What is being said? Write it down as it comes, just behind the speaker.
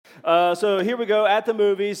So here we go at the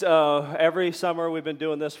movies. Every summer we've been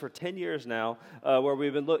doing this for 10 years now, where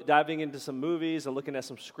we've been diving into some movies and looking at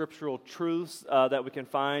some scriptural truths that we can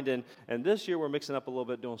find. And this year we're mixing up a little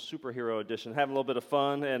bit, doing superhero edition, having a little bit of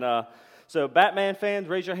fun. And so Batman fans,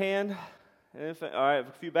 raise your hand. All right,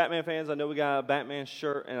 a few Batman fans. I know we got a Batman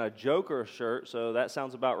shirt and a Joker shirt, so that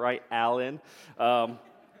sounds about right, Alan. So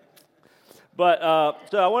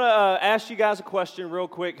I want to ask you guys a question real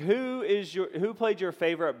quick. Who played your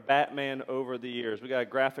favorite Batman over the years? We got a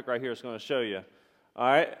graphic right here that's going to show you. All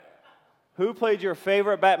right. Who played your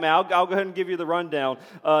favorite Batman? I'll go ahead and give you the rundown.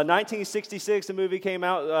 1966, the movie came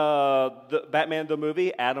out, Batman the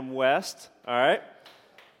movie, Adam West. All right.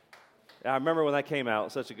 I remember when that came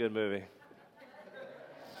out. Such a good movie.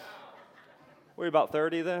 Were you about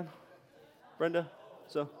 30 then, Brenda?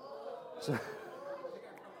 So.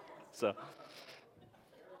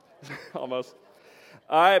 Almost.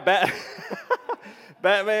 All right, Batman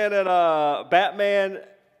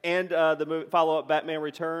and the movie follow-up Batman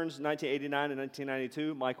Returns, 1989 and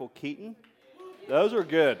 1992. Michael Keaton. Those were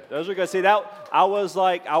good. See, that I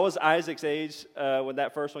was Isaac's age when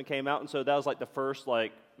that first one came out, and so that was like the first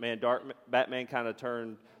dark Batman kind of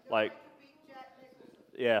turned like.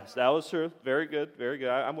 Yes, that was true. Very good.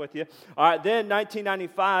 I'm with you. All right, then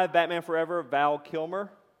 1995, Batman Forever, Val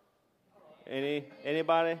Kilmer.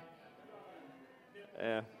 Anybody?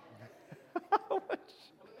 Yeah.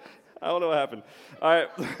 I don't know what happened. All right.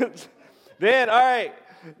 Then,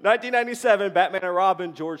 1997, Batman and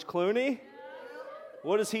Robin, George Clooney.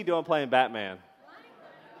 What is he doing playing Batman?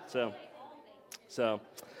 So. All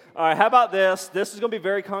right, how about this? This is going to be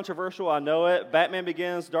very controversial, I know it. Batman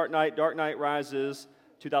Begins, Dark Knight Rises,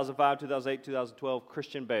 2005, 2008, 2012,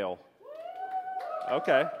 Christian Bale.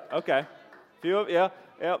 Okay. Yeah,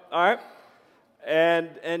 all right.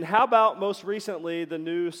 And how about most recently the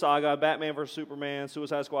new saga, Batman vs. Superman,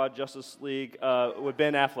 Suicide Squad, Justice League, with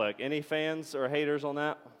Ben Affleck? Any fans or haters on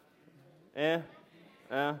that? Yeah.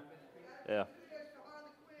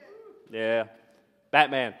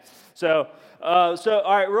 Batman. So all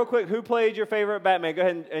right, real quick, who played your favorite Batman? Go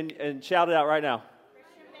ahead and shout it out right now.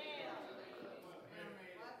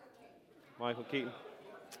 Michael Keaton.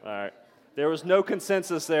 All right. There was no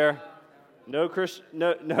consensus there. No Christian.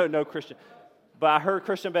 But I heard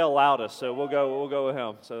Christian Bale loudest, so we'll go with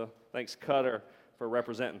him. So thanks, Cutter, for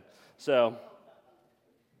representing. So,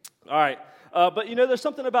 all right. But there's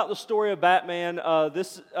something about the story of Batman.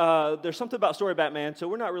 There's something about the story of Batman. So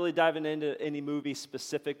we're not really diving into any movie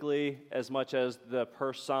specifically as much as the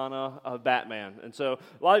persona of Batman. And so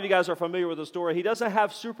a lot of you guys are familiar with the story. He doesn't have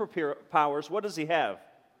superpowers. What does he have?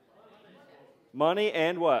 Money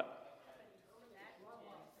and what?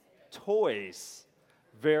 Toys.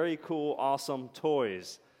 Very cool, awesome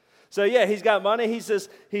toys. So yeah, he's got money. He's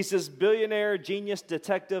this billionaire, genius,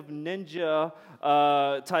 detective, ninja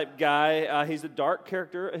type guy. He's a dark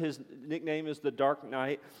character. His nickname is the Dark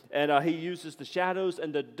Knight, and he uses the shadows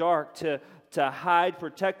and the dark to hide,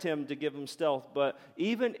 protect him, to give him stealth. But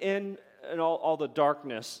even in all the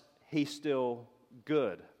darkness, he's still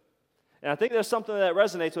good. And I think there's something that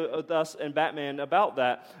resonates with us and Batman about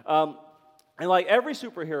that. And like every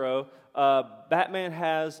superhero, Batman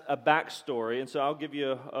has a backstory, and so I'll give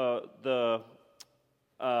you the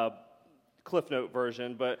Cliff Note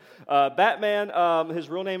version. But Batman, his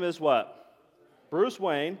real name is what? Bruce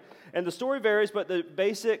Wayne. And the story varies, but the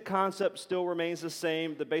basic concept still remains the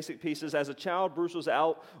same. The basic pieces. As a child, Bruce was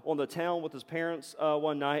out on the town with his parents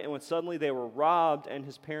one night, and when suddenly they were robbed and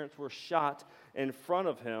his parents were shot in front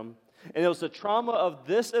of him. And it was the trauma of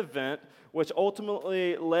this event which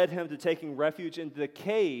ultimately led him to taking refuge into the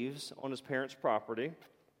caves on his parents' property.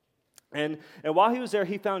 And while he was there,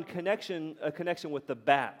 he found a connection with the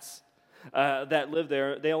bats that lived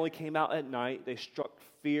there. They only came out at night. They struck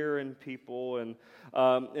fear in people. And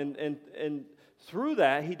through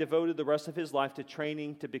that, he devoted the rest of his life to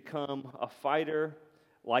training to become a fighter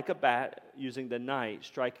like a bat, using the night,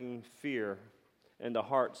 striking fear in the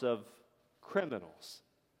hearts of criminals.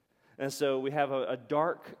 And so we have a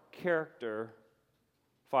dark character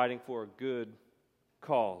fighting for a good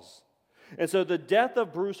cause. And so the death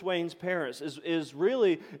of Bruce Wayne's parents is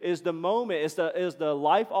the moment, is the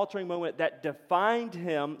life-altering moment that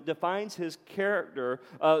defines his character.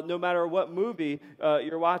 No matter what movie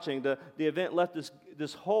you're watching, the event left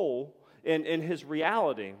this hole in his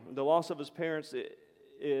reality. The loss of his parents,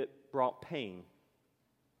 it brought pain.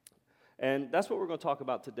 And that's what we're going to talk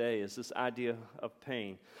about today, is this idea of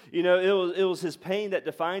pain. It was his pain that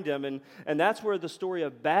defined him, and that's where the story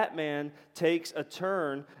of Batman takes a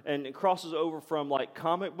turn and it crosses over from like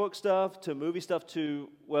comic book stuff to movie stuff to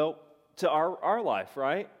our life,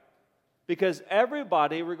 right? Because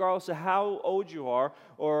everybody, regardless of how old you are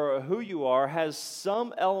or who you are, has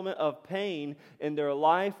some element of pain in their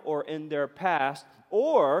life or in their past,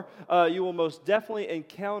 or you will most definitely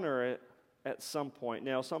encounter it at some point.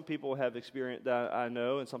 Now, some people have experienced that, I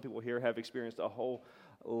know, and some people here have experienced a whole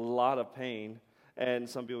lot of pain, and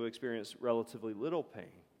some people experience relatively little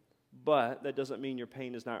pain. But that doesn't mean your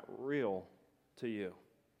pain is not real to you.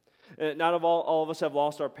 Not all of us have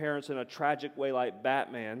lost our parents in a tragic way like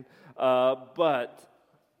Batman, but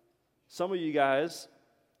some of you guys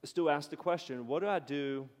still ask the question, what do I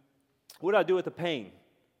do with the pain?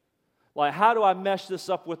 Like, how do I mesh this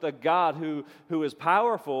up with a God who is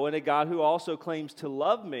powerful and a God who also claims to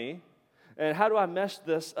love me? And how do I mesh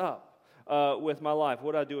this up with my life?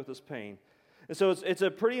 What do I do with this pain? And so it's a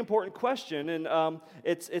pretty important question, and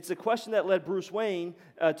it's a question that led Bruce Wayne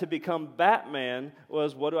to become Batman,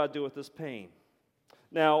 was what do I do with this pain?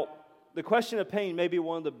 Now, the question of pain may be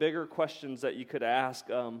one of the bigger questions that you could ask,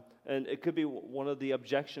 and it could be one of the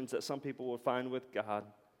objections that some people would find with God.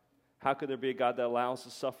 How could there be a God that allows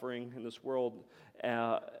the suffering in this world?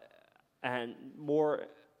 And more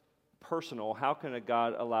personal, how can a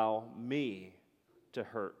God allow me to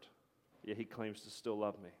hurt, yet he claims to still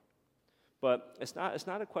love me? But it's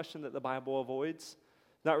not a question that the Bible avoids.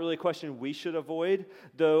 Not really a question we should avoid,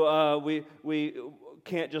 though we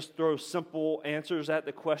can't just throw simple answers at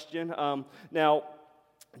the question. Now,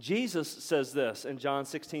 Jesus says this in John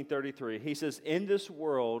 16:33. He says, "In this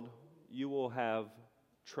world you will have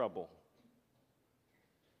trouble."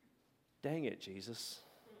 Dang it, Jesus.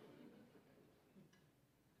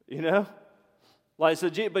 You know? Like, so,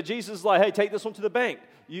 but Jesus is like, hey, take this one to the bank.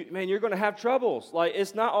 You're going to have troubles. Like,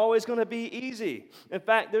 it's not always going to be easy. In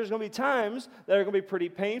fact, there's going to be times that are going to be pretty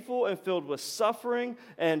painful and filled with suffering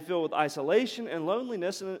and filled with isolation and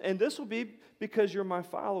loneliness. And this will be because you're my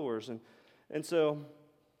followers. And so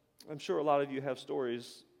I'm sure a lot of you have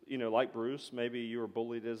stories, like Bruce. Maybe you were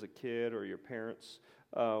bullied as a kid, or your parents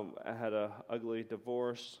had an ugly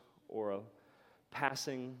divorce or a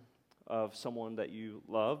passing of someone that you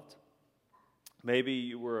loved. Maybe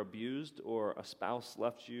you were abused, or a spouse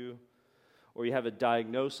left you, or you have a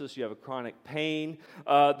diagnosis, you have a chronic pain.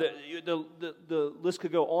 The list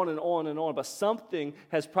could go on and on and on, but something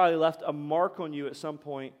has probably left a mark on you at some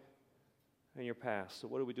point in your past. So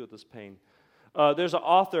what do we do with this pain? There's an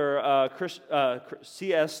author,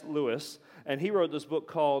 C.S. Lewis, and he wrote this book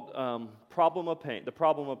called The Problem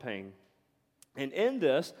of Pain. And in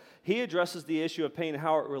this, he addresses the issue of pain and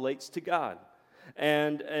how it relates to God.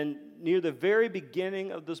 And near the very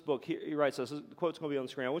beginning of this book, he writes this. The quote's going to be on the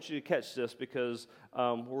screen. I want you to catch this because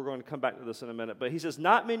we're going to come back to this in a minute. But he says,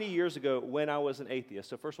 not many years ago when I was an atheist.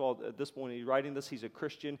 So first of all, at this point, he's writing this. He's a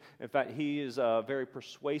Christian. In fact, he is a very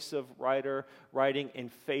persuasive writer, writing in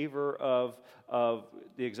favor of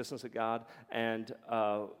the existence of God and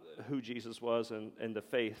who Jesus was and the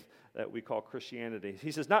faith that we call Christianity.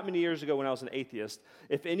 He says, not many years ago when I was an atheist,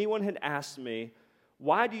 if anyone had asked me,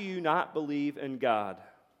 why do you not believe in God?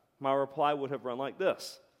 My reply would have run like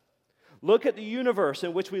this. Look at the universe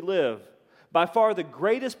in which we live. By far the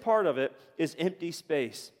greatest part of it is empty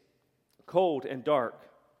space, cold and dark.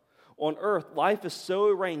 On earth, life is so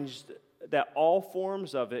arranged that all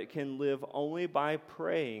forms of it can live only by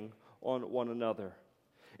preying on one another.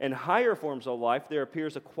 In higher forms of life, there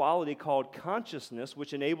appears a quality called consciousness,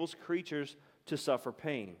 which enables creatures to suffer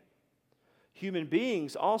pain. Human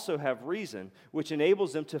beings also have reason, which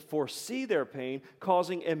enables them to foresee their pain,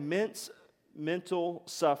 causing immense mental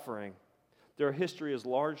suffering. Their history is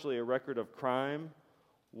largely a record of crime,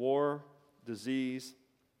 war, disease,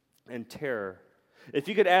 and terror. If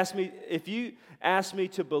you ask me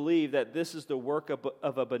to believe that this is the work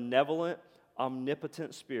of a benevolent,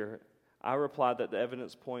 omnipotent spirit, I reply that the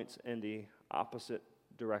evidence points in the opposite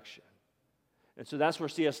direction. And so that's where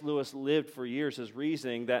C.S. Lewis lived for years, his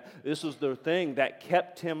reasoning that this was the thing that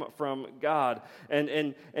kept him from God.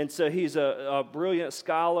 And so he's a brilliant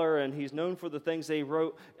scholar, and he's known for the things they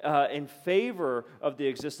wrote in favor of the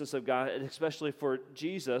existence of God, especially for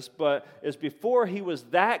Jesus. But as before he was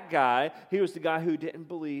that guy, he was the guy who didn't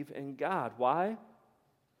believe in God. Why?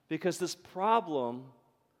 Because this problem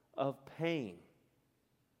of pain,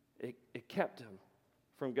 it kept him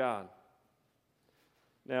from God.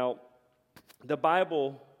 Now, the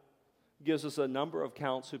Bible gives us a number of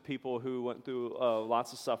accounts of people who went through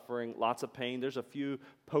lots of suffering, lots of pain. There's a few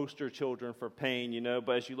poster children for pain,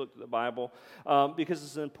 but as you look at the Bible, because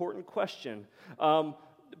it's an important question.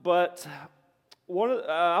 But I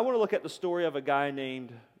want to look at the story of a guy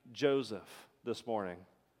named Joseph this morning.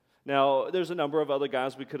 Now, there's a number of other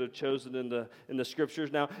guys we could have chosen in the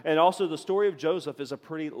scriptures now. And also, the story of Joseph is a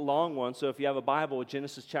pretty long one. So if you have a Bible,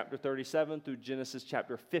 Genesis chapter 37 through Genesis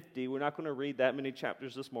chapter 50. We're not going to read that many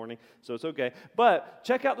chapters this morning, so it's okay. But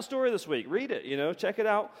check out the story this week. Read it, check it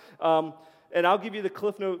out. And I'll give you the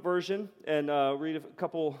Cliff Note version and read a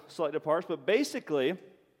couple selected parts. But basically,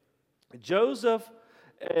 Joseph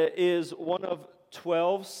is one of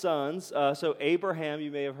 12 sons. So Abraham,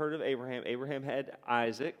 you may have heard of Abraham. Abraham had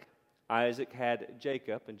Isaac. Isaac had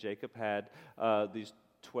Jacob, and Jacob had these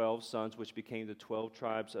 12 sons, which became the 12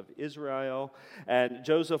 tribes of Israel. And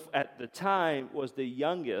Joseph, at the time, was the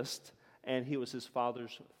youngest, and he was his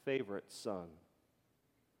father's favorite son.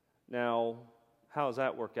 Now, how does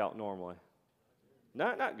that work out normally?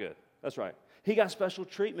 Not good. That's right. He got special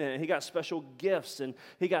treatment, and he got special gifts, and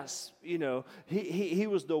he got, he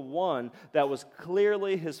was the one that was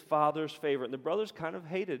clearly his father's favorite. And the brothers kind of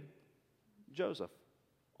hated Joseph.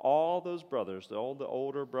 All those brothers, all the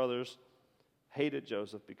older brothers, hated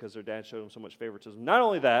Joseph because their dad showed him so much favoritism. Not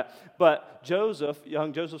only that, but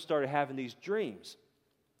young Joseph started having these dreams.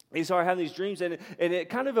 He started having these dreams, and it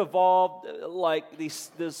kind of evolved like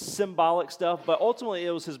this symbolic stuff, but ultimately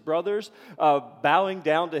it was his brothers bowing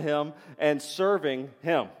down to him and serving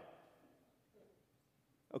him.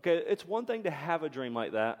 Okay, it's one thing to have a dream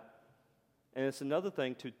like that, and it's another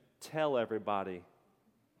thing to tell everybody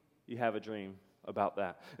you have a dream about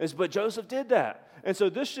that. But Joseph did that. And so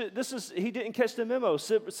he didn't catch the memo.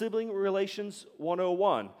 Sibling relations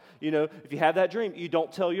 101. If you have that dream, you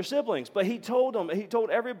don't tell your siblings. But he told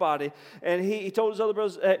everybody, and he told his other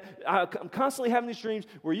brothers, I'm constantly having these dreams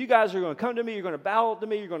where you guys are going to come to me, you're going to bow to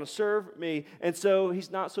me, you're going to serve me. And so he's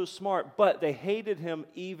not so smart, but they hated him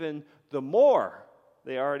even the more.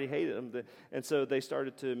 They already hated him. And so they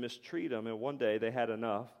started to mistreat him. And one day they had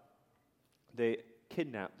enough. They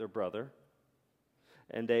kidnapped their brother.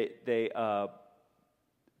 And they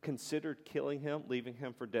considered killing him, leaving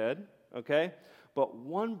him for dead, okay? But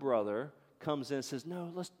one brother comes in and says,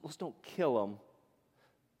 no, let's don't kill him.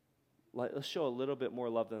 Let's show a little bit more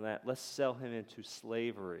love than that. Let's sell him into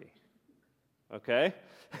slavery, okay?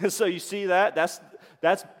 So you see that?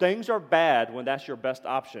 That's things are bad when that's your best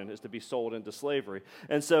option, is to be sold into slavery.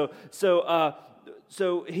 And so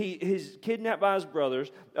he's kidnapped by his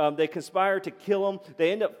brothers. They conspire to kill him.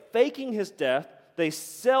 They end up faking his death. They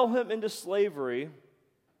sell him into slavery,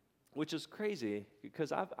 which is crazy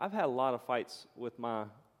because I've had a lot of fights with my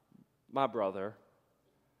brother.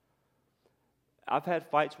 I've had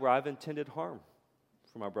fights where I've intended harm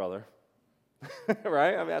for my brother,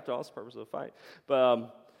 right? I mean, after all, it's the purpose of the fight.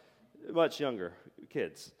 But much younger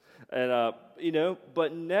kids, and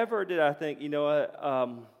but never did I think,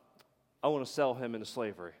 I want to sell him into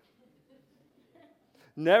slavery.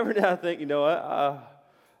 Never did I think,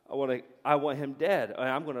 I want him dead.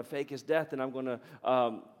 I'm going to fake his death, and I'm going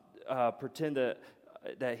to pretend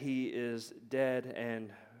that he is dead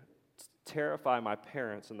and terrify my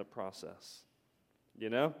parents in the process.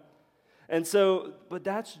 And so, but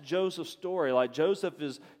that's Joseph's story. Like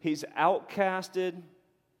he's outcasted.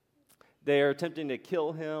 They are attempting to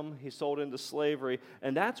kill him. He's sold into slavery,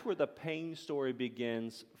 and that's where the pain story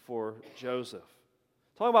begins for Joseph.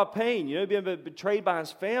 Talking about pain, he'd been betrayed by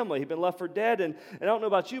his family. He'd been left for dead, and I don't know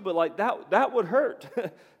about you, but like that would hurt.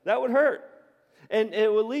 That would hurt. And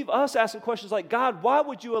it would leave us asking questions like, God, why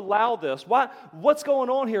would you allow this? What's going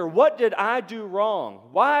on here? What did I do wrong?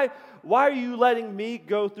 Why are you letting me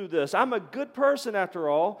go through this? I'm a good person after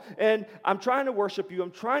all, and I'm trying to worship you.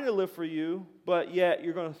 I'm trying to live for you, but yet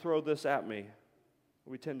you're going to throw this at me.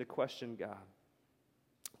 We tend to question God.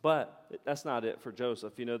 But that's not it for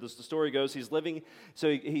Joseph. The story goes, he's living, so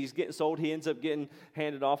he's getting sold. He ends up getting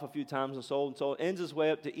handed off a few times and sold, ends his way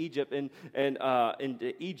up to Egypt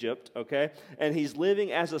into Egypt, okay? And he's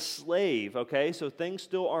living as a slave, okay? So things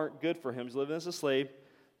still aren't good for him. He's living as a slave.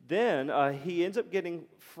 Then he ends up getting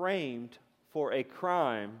framed for a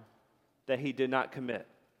crime that he did not commit.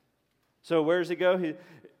 So where does he go? He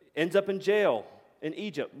ends up in jail in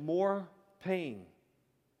Egypt. More pain.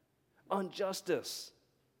 Injustice.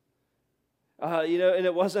 And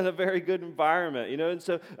it wasn't a very good environment, And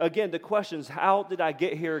so, again, the questions, how did I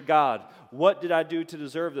get here, God? What did I do to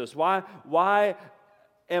deserve this? Why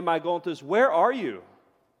am I going through this? Where are you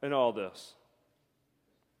in all this?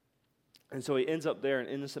 And so he ends up there, an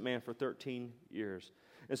innocent man, for 13 years.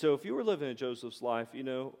 And so if you were living in Joseph's life,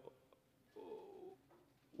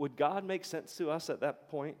 would God make sense to us at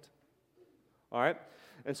that point? All right?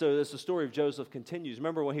 And so as the story of Joseph continues,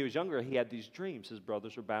 remember when he was younger, he had these dreams. His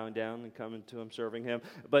brothers were bowing down and coming to him, serving him.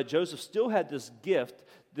 But Joseph still had this gift,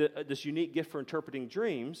 this unique gift for interpreting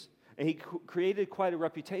dreams, and he created quite a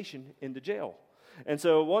reputation in the jail. And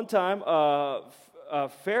so one time,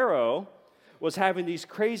 Pharaoh was having these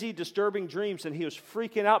crazy, disturbing dreams, and he was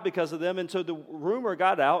freaking out because of them. And so the rumor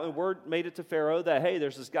got out, and word made it to Pharaoh that, hey,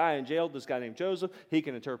 there's this guy in jail, this guy named Joseph. He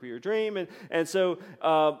can interpret your dream. And so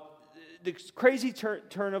the crazy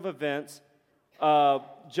turn of events,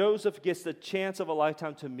 Joseph gets the chance of a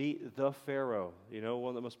lifetime to meet the Pharaoh, one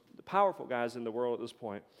of the most powerful guys in the world at this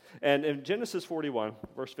point. And in Genesis 41,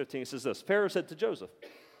 verse 15, it says this: Pharaoh said to Joseph,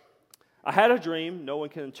 I had a dream, no one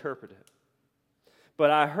can interpret it. But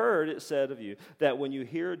I heard it said of you that when you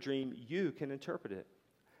hear a dream, you can interpret it.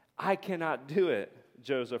 I cannot do it,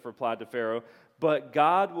 Joseph replied to Pharaoh, but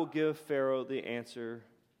God will give Pharaoh the answer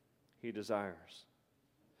he desires.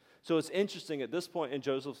 So it's interesting at this point in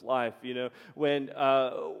Joseph's life, when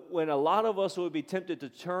a lot of us would be tempted to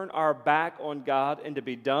turn our back on God and to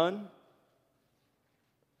be done,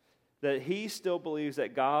 that he still believes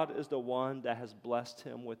that God is the one that has blessed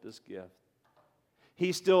him with this gift.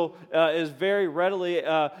 He still is very readily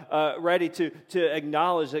ready to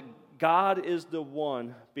acknowledge that God is the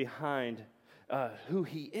one behind who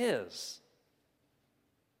he is.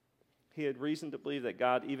 He had reason to believe that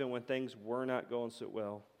God, even when things were not going so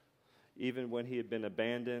well, even when he had been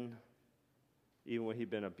abandoned, even when he'd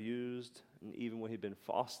been abused, and even when he'd been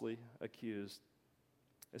falsely accused.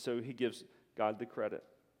 And so he gives God the credit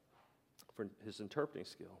for his interpreting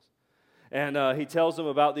skills. And he tells them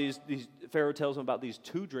about Pharaoh tells him about these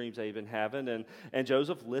two dreams they've been having, and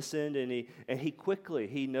Joseph listened, and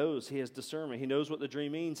he knows, he has discernment, he knows what the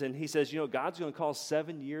dream means, and he says, God's going to cause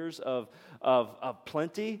 7 years of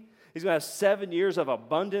plenty. He's going to have 7 years of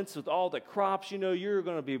abundance with all the crops. You're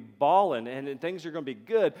going to be balling, and things are going to be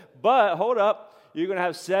good. But hold up, you're going to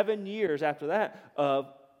have 7 years after that of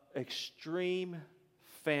extreme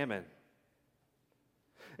famine.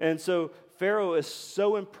 And so Pharaoh is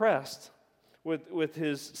so impressed with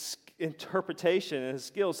his interpretation and his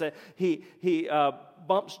skills that he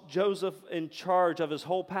bumps Joseph in charge of his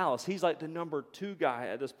whole palace. He's like the number 2 guy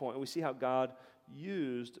at this point. And we see how God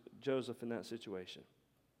used Joseph in that situation.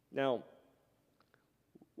 Now,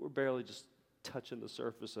 we're barely just touching the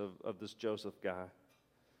surface of this Joseph guy.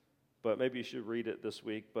 But maybe you should read it this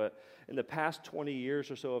week. But in the past 20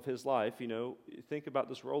 years or so of his life, think about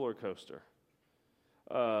this roller coaster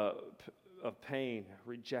of pain,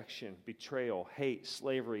 rejection, betrayal, hate,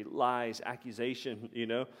 slavery, lies, accusation,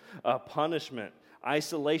 punishment,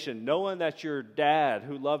 isolation, knowing that your dad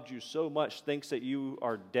who loved you so much thinks that you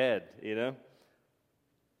are dead,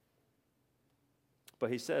 But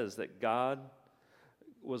he says that God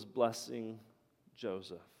was blessing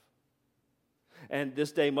Joseph. And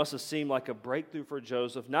this day must have seemed like a breakthrough for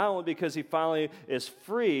Joseph, not only because he finally is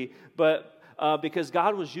free, but because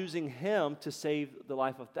God was using him to save the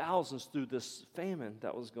life of thousands through this famine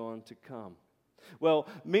that was going to come. Well,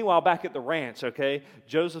 meanwhile, back at the ranch,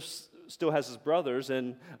 Joseph still has his brothers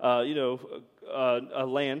in, a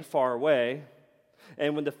land far away.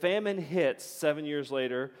 And when the famine hits 7 years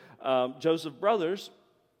later, Joseph's brothers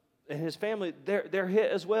and his family, they're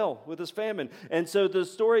hit as well with this famine. And so the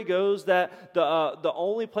story goes that the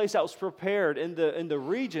only place that was prepared in the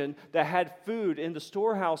region that had food in the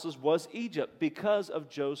storehouses was Egypt because of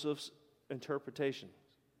Joseph's interpretation.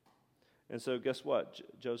 And so guess what?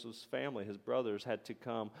 Joseph's family, his brothers, had to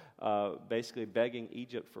come basically begging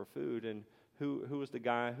Egypt for food. And who was the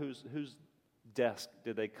guy? Whose desk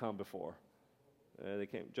did they come before? They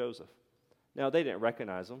came Joseph. Now, they didn't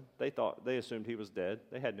recognize him. They assumed he was dead.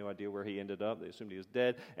 They had no idea where he ended up. They assumed he was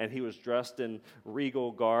dead, and he was dressed in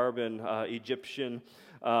regal garb and Egyptian,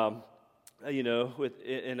 with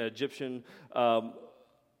an Egyptian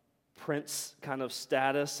prince kind of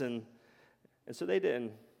status, and so they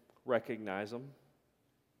didn't recognize him.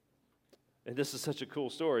 And this is such a cool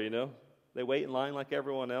story, They wait in line like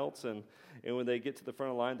everyone else, and when they get to the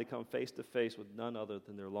front of the line, they come face to face with none other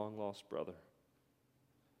than their long-lost brother.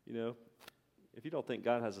 If you don't think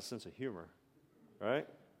God has a sense of humor, right?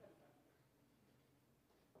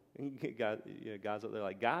 And God's up there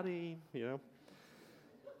like, got him,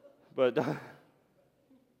 But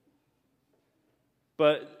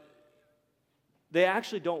they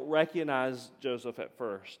actually don't recognize Joseph at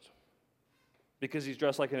first because he's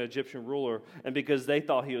dressed like an Egyptian ruler and because they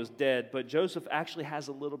thought he was dead. But Joseph actually has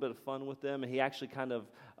a little bit of fun with them, and he actually kind of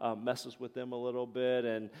messes with them a little bit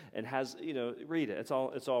and has, read it. It's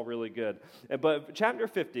all really good. But chapter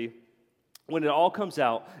 50, when it all comes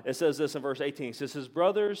out, it says this in verse 18. It says, his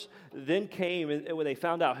brothers then came, and when they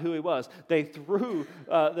found out who he was, they threw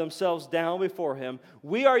themselves down before him.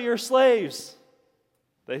 We are your slaves,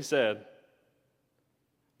 they said.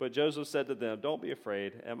 But Joseph said to them, don't be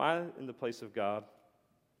afraid. Am I in the place of God?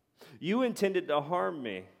 You intended to harm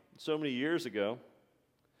me, so many years ago,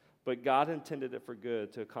 but God intended it for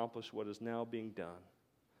good to accomplish what is now being done,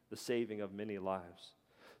 the saving of many lives.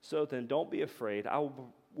 So then don't be afraid. I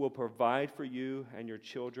will provide for you and your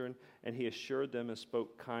children. And he assured them and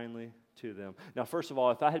spoke kindly to them. Now, first of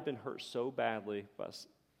all, if I had been hurt so badly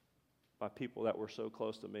by people that were so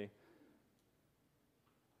close to me,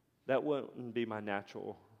 that wouldn't be my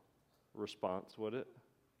natural response, would it?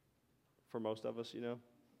 For most of us,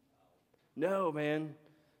 No, man.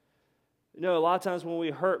 A lot of times when we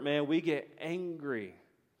hurt, man, we get angry.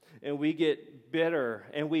 And we get bitter,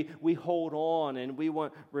 and we hold on, and we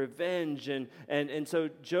want revenge. And so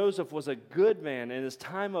Joseph was a good man. In his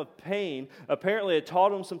time of pain, apparently it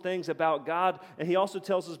taught him some things about God. And he also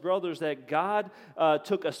tells his brothers that God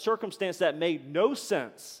took a circumstance that made no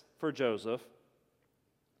sense for Joseph,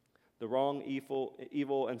 the wrong,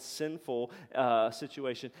 evil and sinful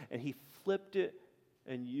situation, and he flipped it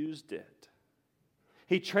and used it.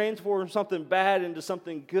 He transformed something bad into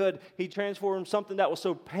something good. He transformed something that was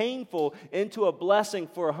so painful into a blessing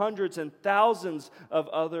for hundreds and thousands of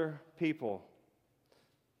other people.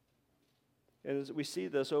 And we see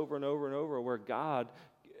this over and over and over, where God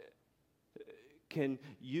can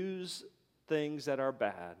use things that are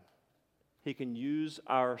bad. He can use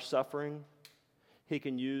our suffering. He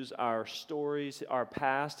can use our stories, our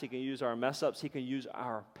past. He can use our mess-ups. He can use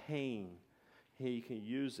our pain. He can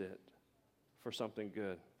use it for something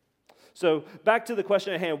good. So back to the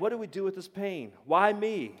question at hand, what do we do with this pain? Why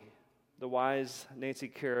me? The wise Nancy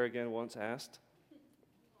Kerrigan once asked.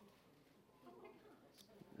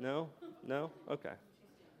 No? Okay.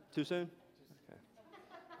 Too soon? Okay.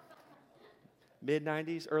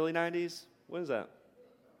 Mid-90s? Early 90s? When is that?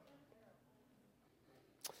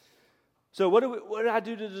 So what did I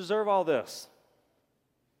do to deserve all this?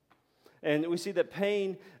 And we see that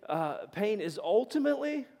pain is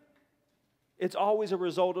ultimately, it's always a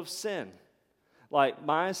result of sin. Like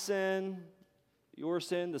my sin, your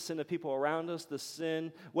sin, the sin of people around us, the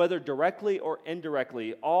sin, whether directly or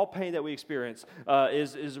indirectly, all pain that we experience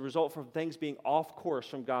is a result from things being off course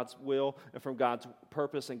from God's will and from God's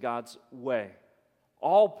purpose and God's way.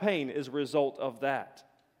 All pain is a result of that.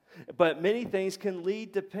 But many things can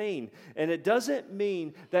lead to pain. And it doesn't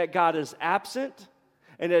mean that God is absent.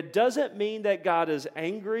 And it doesn't mean that God is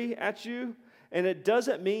angry at you. And it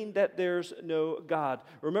doesn't mean that there's no God.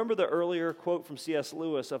 Remember the earlier quote from C.S.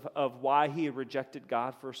 Lewis of why he had rejected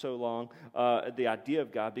God for so long, the idea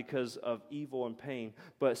of God, because of evil and pain.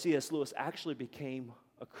 But C.S. Lewis actually became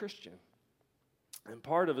a Christian. And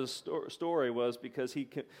part of his story was because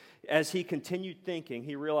as he continued thinking,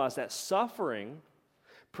 he realized that suffering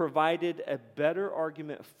provided a better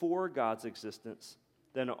argument for God's existence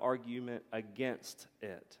than an argument against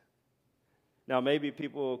it. Now, maybe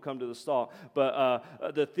people will come to this thought, but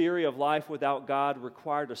the theory of life without God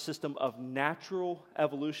required a system of natural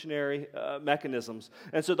evolutionary mechanisms.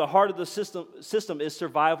 And so the heart of the system is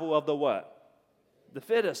survival of the what? The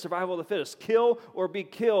fittest, survival of the fittest. Kill or be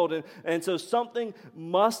killed. And so something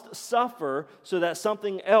must suffer so that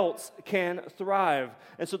something else can thrive.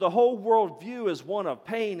 And so the whole worldview is one of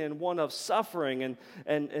pain and one of suffering.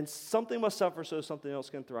 And something must suffer so something else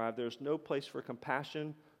can thrive. There's no place for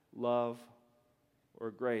compassion, love,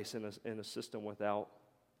 or grace in a system without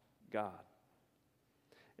God.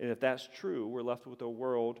 And if that's true, we're left with a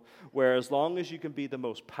world where as long as you can be the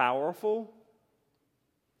most powerful,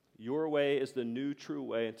 your way is the new true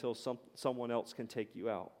way until someone else can take you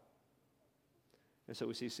out. And so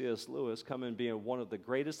we see C.S. Lewis come in being one of the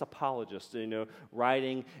greatest apologists,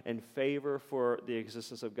 writing in favor for the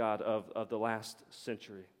existence of God of the last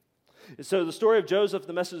century. And so the story of Joseph,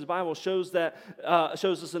 the message of the Bible, shows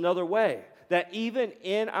us another way, that even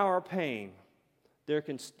in our pain, there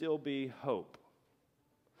can still be hope,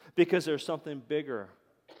 because there's something bigger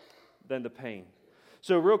than the pain.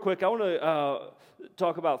 So real quick, I want to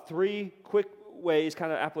talk about 3 quick ways,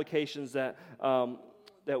 kind of applications that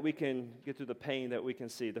we can get through the pain that we can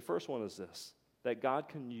see. The first one is this, that God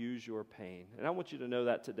can use your pain. And I want you to know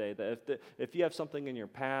that today, that if you have something in your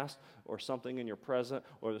past or something in your present,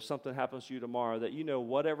 or if something happens to you tomorrow, that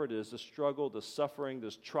whatever it is, the struggle, the suffering,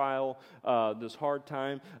 this trial, this hard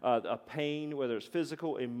time, a pain, whether it's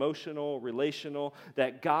physical, emotional, relational,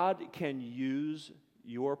 that God can use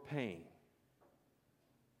your pain,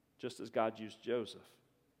 just as God used Joseph.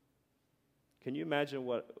 Can you imagine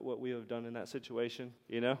what we have done in that situation,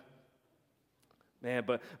 Man,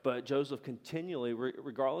 but Joseph continually,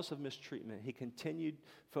 regardless of mistreatment, he continued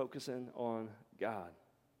focusing on God.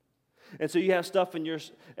 And so you have stuff in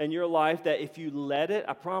your life that if you let it,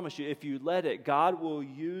 I promise you, if you let it, God will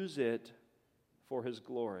use it for his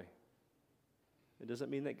glory. It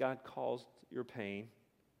doesn't mean that God caused your pain.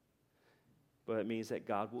 but it means that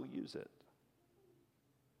God will use it.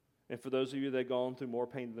 And for those of you that have gone through more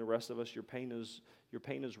pain than the rest of us, your pain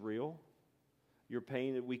is real. Your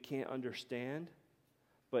pain that we can't understand.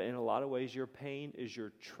 But in a lot of ways, your pain is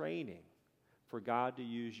your training for God to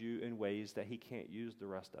use you in ways that he can't use the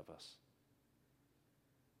rest of us.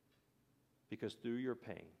 Because through your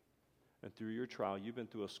pain and through your trial, you've been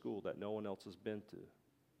through a school that no one else has been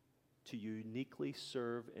to uniquely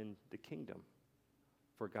serve in the kingdom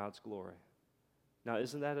for God's glory. Now,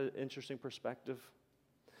 isn't that an interesting perspective?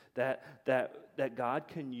 That God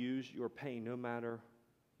can use your pain no matter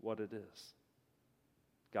what it is.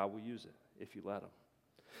 God will use it if you let him.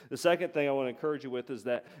 The second thing I want to encourage you with is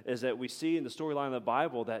that we see in the storyline of the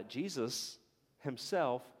Bible that Jesus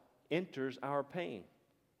himself enters our pain.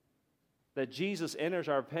 That Jesus enters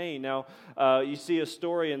our pain. Now, you see a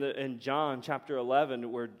story in John chapter 11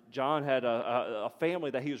 where John had a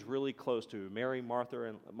family that he was really close to. Mary,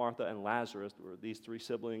 Martha, and Lazarus were these three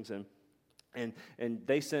siblings. And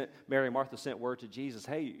Mary and Martha sent word to Jesus,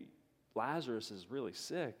 hey, Lazarus is really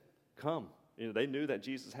sick. Come. They knew that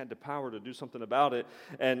Jesus had the power to do something about it.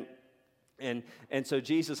 And so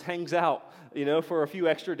Jesus hangs out, for a few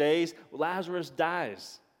extra days. Lazarus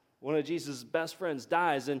dies. One of Jesus' best friends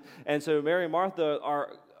dies. And so Mary and Martha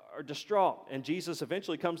are distraught. And Jesus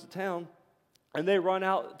eventually comes to town. And they run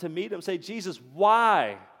out to meet him, say, Jesus,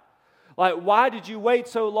 why? Why did you wait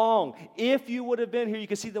so long? If you would have been here, you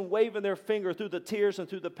can see them waving their finger through the tears and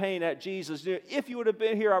through the pain at Jesus. If you would have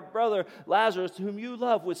been here, our brother Lazarus, whom you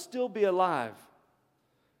love, would still be alive.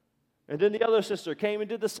 And then the other sister came and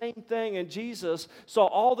did the same thing, and Jesus saw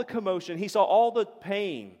all the commotion. He saw all the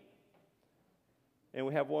pain. And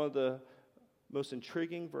we have one of the most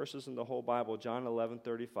intriguing verses in the whole Bible, John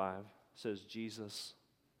 11:35, says Jesus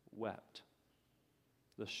wept.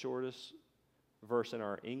 The shortest verse in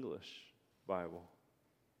our English Bible.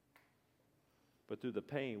 But through the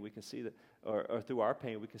pain, we can see that, or through our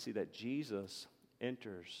pain, we can see that Jesus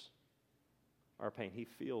enters our pain. He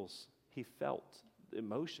felt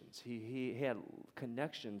emotions. He had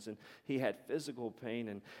connections, and he had physical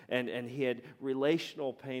pain, and he had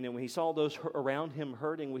relational pain. And when he saw those around him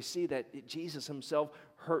hurting, we see that Jesus himself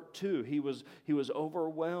hurt too. He was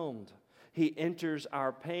overwhelmed. He enters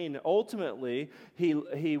our pain. Ultimately,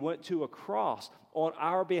 he went to a cross on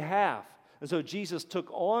our behalf. And so Jesus took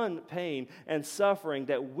on pain and suffering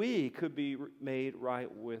that we could be made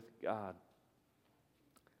right with God.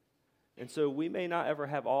 And so we may not ever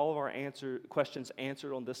have all of our questions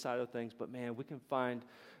answered on this side of things, but man, we can find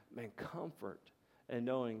comfort in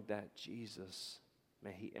knowing that Jesus,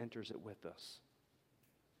 he enters it with us.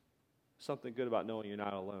 Something good about knowing you're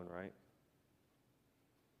not alone, right?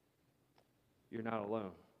 You're not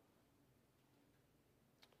alone.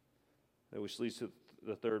 Which leads to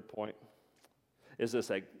the third point, is this,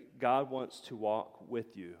 that God wants to walk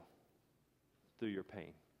with you through your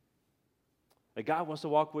pain. That God wants to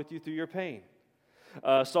walk with you through your pain.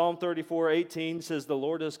 Psalm 34:18 says, the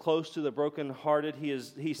Lord is close to the brokenhearted.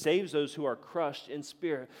 He saves those who are crushed in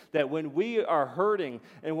spirit. That when we are hurting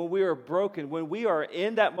and when we are broken, when we are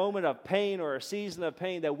in that moment of pain or a season of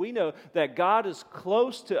pain, that we know that God is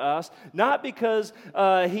close to us, not because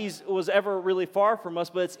He was ever really far from us,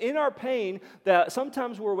 but it's in our pain that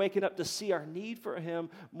sometimes we're waking up to see our need for Him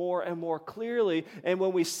more and more clearly. And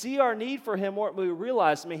when we see our need for Him more, we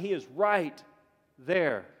realize, He is right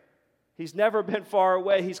there. He's never been far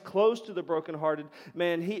away. He's close to the brokenhearted.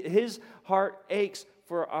 His heart aches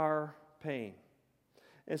for our pain.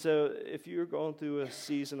 And so if you're going through a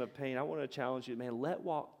season of pain, I want to challenge you,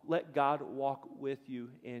 let God walk with you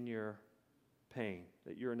in your pain,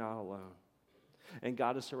 that you're not alone. And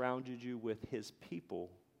God has surrounded you with His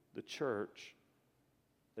people, the church,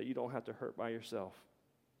 that you don't have to hurt by yourself.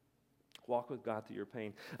 Walk with God through your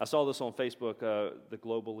pain. I saw this on Facebook. The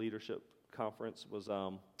Global Leadership Conference was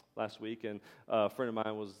last week, and a friend of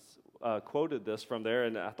mine was quoted this from there,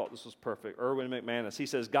 and I thought this was perfect. Erwin McManus, he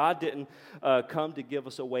says, God didn't come to give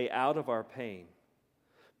us a way out of our pain,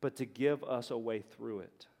 but to give us a way through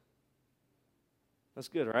it. That's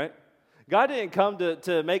good, right? God didn't come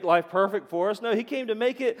to make life perfect for us. No, He came to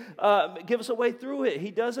make it, give us a way through it.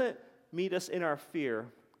 He doesn't meet us in our fear,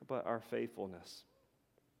 but our faithfulness.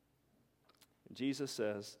 And Jesus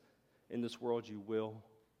says, in this world you will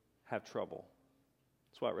have trouble.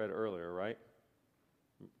 That's what I read earlier, right?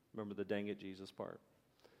 Remember the dang it Jesus part.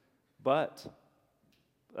 But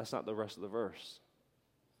that's not the rest of the verse.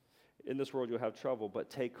 In this world you'll have trouble, but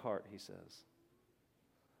take heart, He says.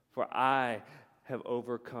 For I have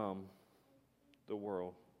overcome the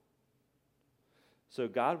world. So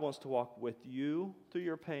God wants to walk with you through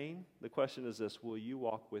your pain. The question is this, will you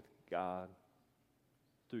walk with God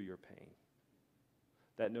through your pain?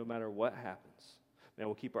 that no matter what happens, man,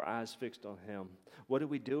 we'll keep our eyes fixed on Him. What do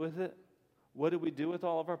we do with it? What do we do with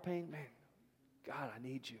all of our pain? Man, God, I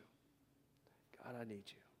need you. God, I need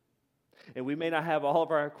you. And we may not have all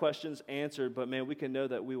of our questions answered, but man, we can know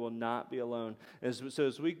that we will not be alone. So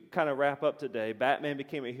as we kind of wrap up today, Batman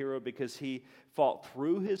became a hero because he fought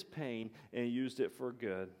through his pain and used it for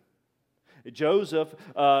good. Joseph,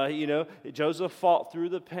 Joseph fought through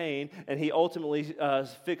the pain, and he ultimately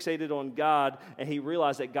fixated on God, and he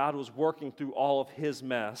realized that God was working through all of his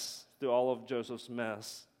mess, through all of Joseph's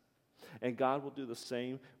mess. And God will do the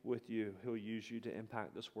same with you. He'll use you to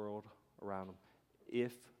impact this world around him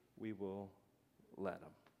if we will let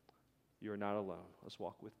him. You're not alone. Let's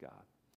walk with God.